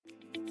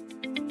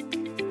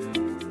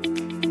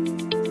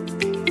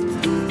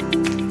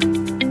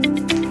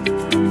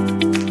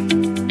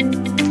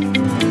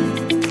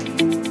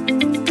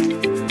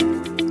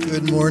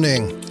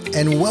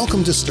and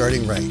welcome to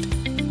Starting Right.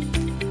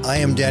 I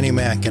am Danny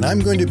Mack, and I'm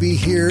going to be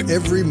here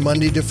every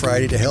Monday to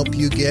Friday to help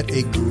you get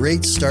a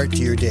great start to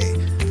your day.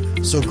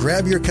 So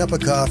grab your cup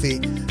of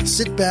coffee,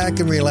 sit back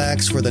and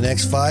relax for the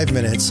next 5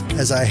 minutes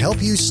as I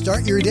help you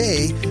start your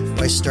day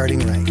by starting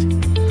right.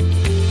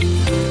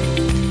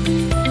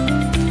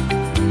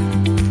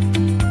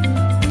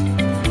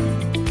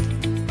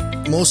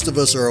 Most of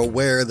us are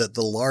aware that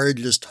the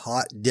largest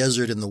hot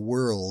desert in the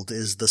world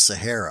is the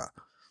Sahara.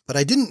 But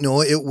I didn't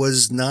know it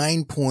was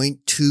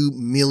 9.2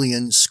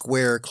 million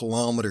square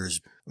kilometers.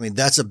 I mean,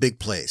 that's a big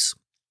place.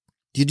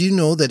 Did you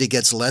know that it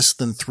gets less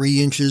than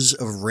 3 inches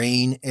of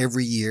rain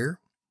every year?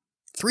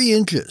 3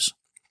 inches.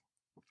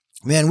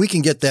 Man, we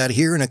can get that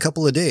here in a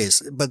couple of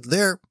days, but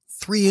they're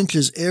 3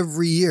 inches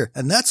every year,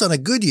 and that's on a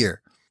good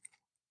year.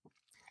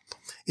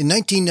 In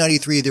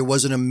 1993, there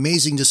was an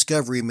amazing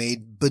discovery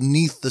made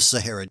beneath the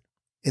Sahara.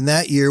 In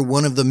that year,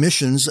 one of the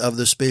missions of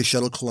the Space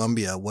Shuttle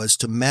Columbia was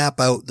to map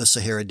out the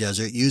Sahara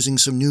Desert using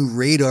some new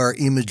radar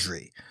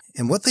imagery.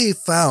 And what they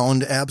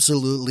found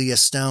absolutely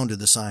astounded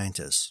the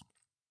scientists.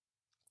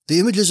 The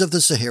images of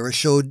the Sahara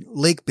showed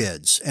lake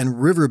beds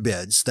and river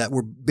beds that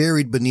were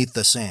buried beneath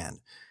the sand.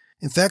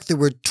 In fact, there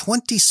were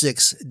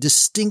 26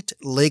 distinct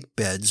lake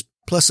beds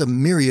plus a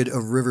myriad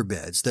of river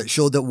beds that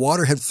showed that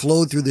water had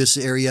flowed through this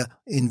area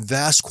in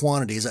vast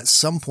quantities at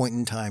some point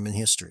in time in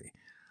history.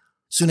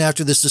 Soon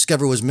after this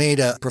discovery was made,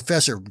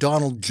 Professor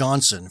Donald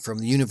Johnson from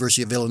the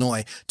University of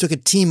Illinois took a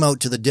team out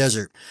to the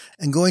desert,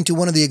 and going to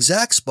one of the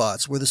exact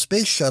spots where the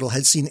space shuttle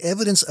had seen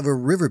evidence of a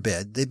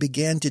riverbed, they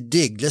began to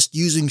dig just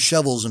using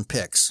shovels and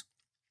picks.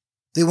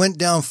 They went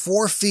down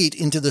 4 feet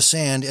into the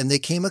sand and they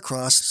came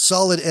across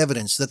solid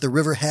evidence that the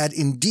river had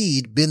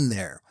indeed been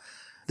there.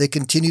 They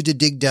continued to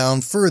dig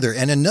down further,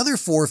 and another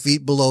 4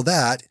 feet below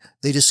that,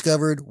 they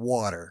discovered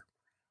water.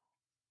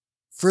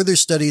 Further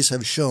studies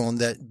have shown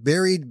that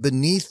buried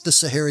beneath the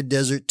Sahara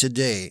Desert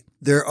today,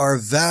 there are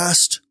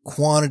vast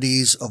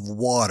quantities of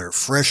water,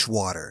 fresh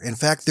water. In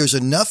fact, there's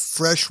enough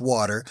fresh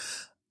water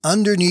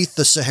underneath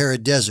the Sahara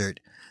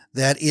Desert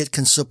that it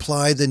can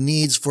supply the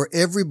needs for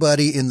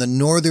everybody in the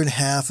northern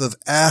half of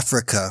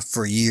Africa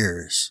for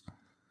years.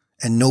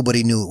 And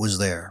nobody knew it was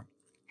there.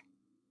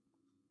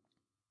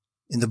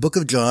 In the book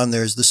of John,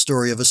 there's the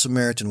story of a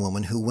Samaritan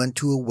woman who went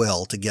to a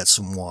well to get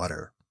some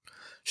water.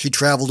 She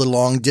traveled a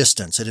long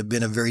distance. It had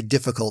been a very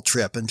difficult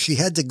trip, and she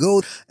had to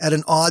go at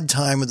an odd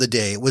time of the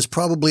day. It was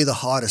probably the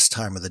hottest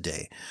time of the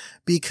day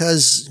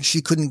because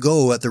she couldn't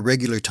go at the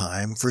regular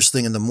time, first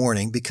thing in the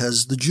morning,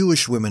 because the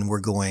Jewish women were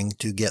going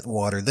to get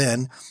water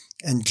then,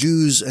 and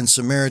Jews and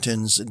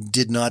Samaritans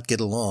did not get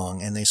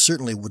along, and they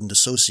certainly wouldn't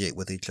associate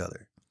with each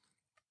other.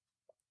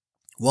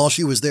 While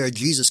she was there,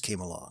 Jesus came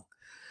along,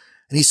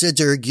 and he said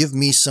to her, "Give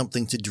me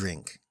something to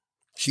drink."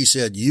 She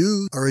said,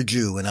 "You are a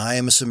Jew, and I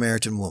am a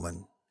Samaritan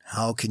woman.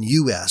 How can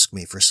you ask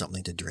me for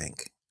something to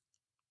drink?"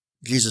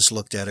 Jesus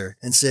looked at her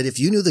and said, "If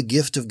you knew the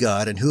gift of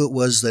God and who it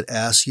was that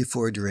asked you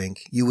for a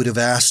drink, you would have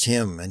asked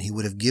him and he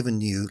would have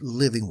given you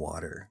living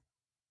water."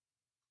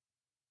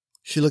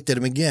 She looked at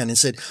him again and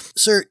said,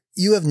 "Sir,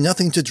 you have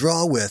nothing to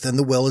draw with and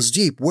the well is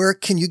deep. Where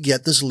can you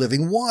get this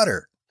living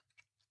water?"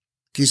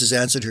 Jesus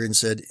answered her and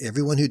said,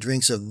 "Everyone who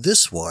drinks of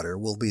this water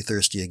will be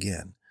thirsty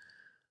again.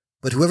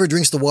 But whoever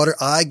drinks the water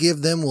I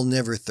give them will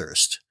never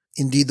thirst.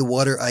 Indeed, the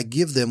water I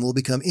give them will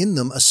become in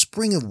them a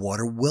spring of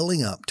water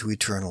welling up to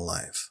eternal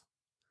life."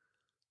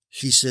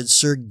 She said,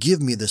 "Sir,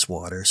 give me this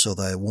water so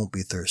that I won't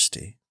be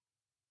thirsty."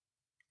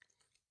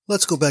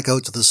 Let's go back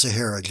out to the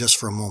Sahara just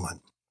for a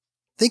moment.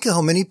 Think of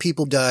how many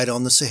people died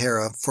on the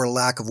Sahara for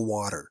lack of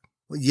water.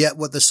 Yet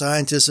what the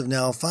scientists have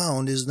now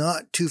found is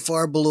not too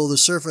far below the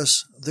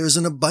surface. There's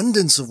an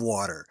abundance of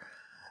water.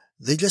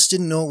 They just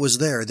didn't know it was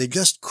there. They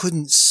just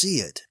couldn't see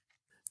it.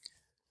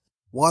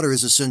 Water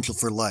is essential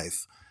for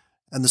life.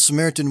 And the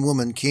Samaritan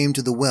woman came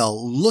to the well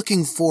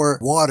looking for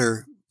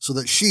water so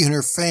that she and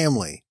her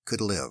family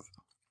could live.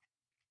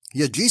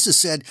 Yet Jesus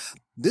said,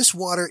 "This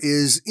water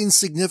is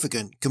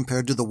insignificant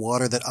compared to the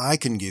water that I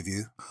can give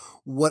you.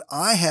 What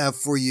I have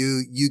for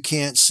you, you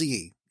can't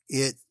see.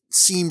 It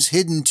seems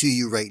hidden to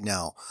you right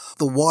now.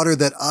 The water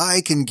that I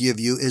can give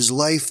you is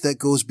life that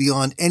goes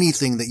beyond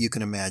anything that you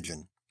can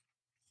imagine."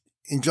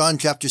 In John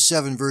chapter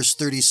 7, verse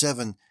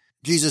 37,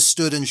 Jesus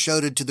stood and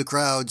shouted to the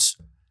crowds,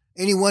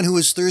 "Anyone who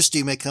is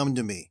thirsty may come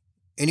to me.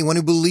 Anyone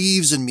who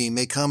believes in me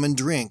may come and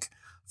drink.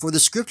 For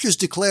the scriptures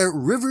declare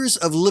rivers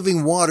of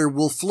living water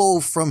will flow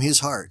from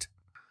his heart."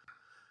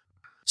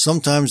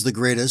 Sometimes the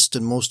greatest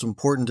and most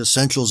important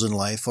essentials in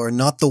life are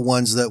not the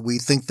ones that we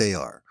think they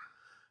are.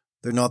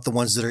 They're not the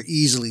ones that are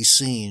easily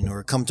seen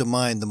or come to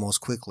mind the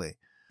most quickly.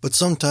 But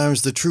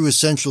sometimes the true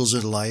essentials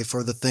in life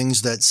are the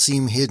things that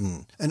seem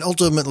hidden and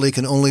ultimately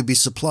can only be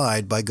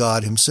supplied by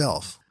God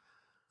himself.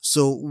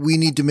 So we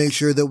need to make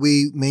sure that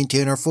we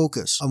maintain our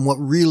focus on what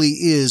really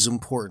is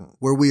important,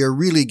 where we are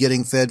really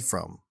getting fed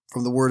from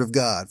the Word of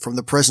God, from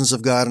the presence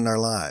of God in our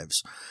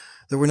lives.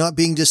 That we're not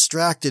being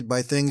distracted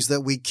by things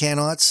that we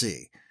cannot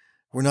see.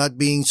 We're not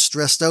being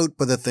stressed out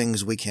by the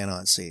things we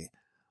cannot see.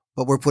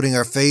 but we're putting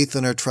our faith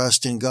and our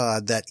trust in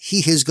God that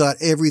He has got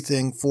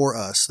everything for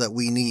us that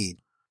we need.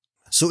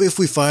 So if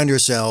we find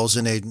ourselves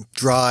in a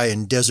dry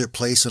and desert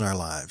place in our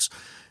lives,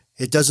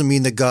 it doesn't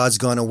mean that God's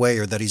gone away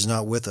or that He's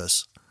not with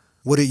us.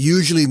 What it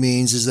usually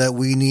means is that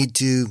we need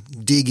to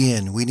dig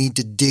in. We need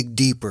to dig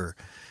deeper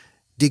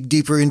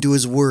into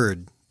His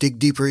Word, dig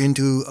deeper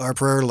into our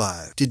prayer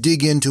life, to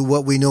dig into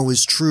what we know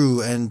is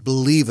true and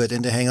believe it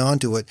and to hang on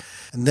to it.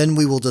 And then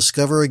we will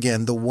discover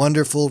again the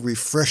wonderful,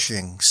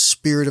 refreshing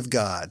Spirit of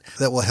God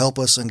that will help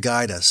us and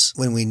guide us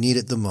when we need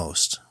it the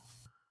most.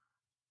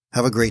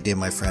 Have a great day,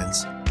 my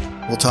friends.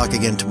 We'll talk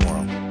again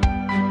tomorrow.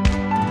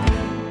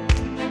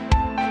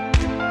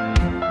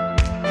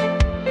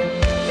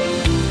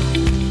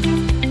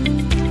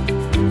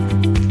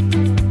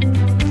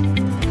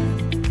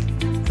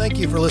 Thank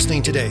you for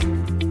listening today,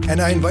 and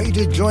I invite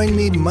you to join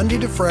me Monday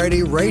to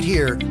Friday right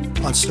here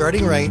on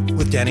Starting Right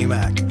with Danny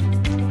Mack.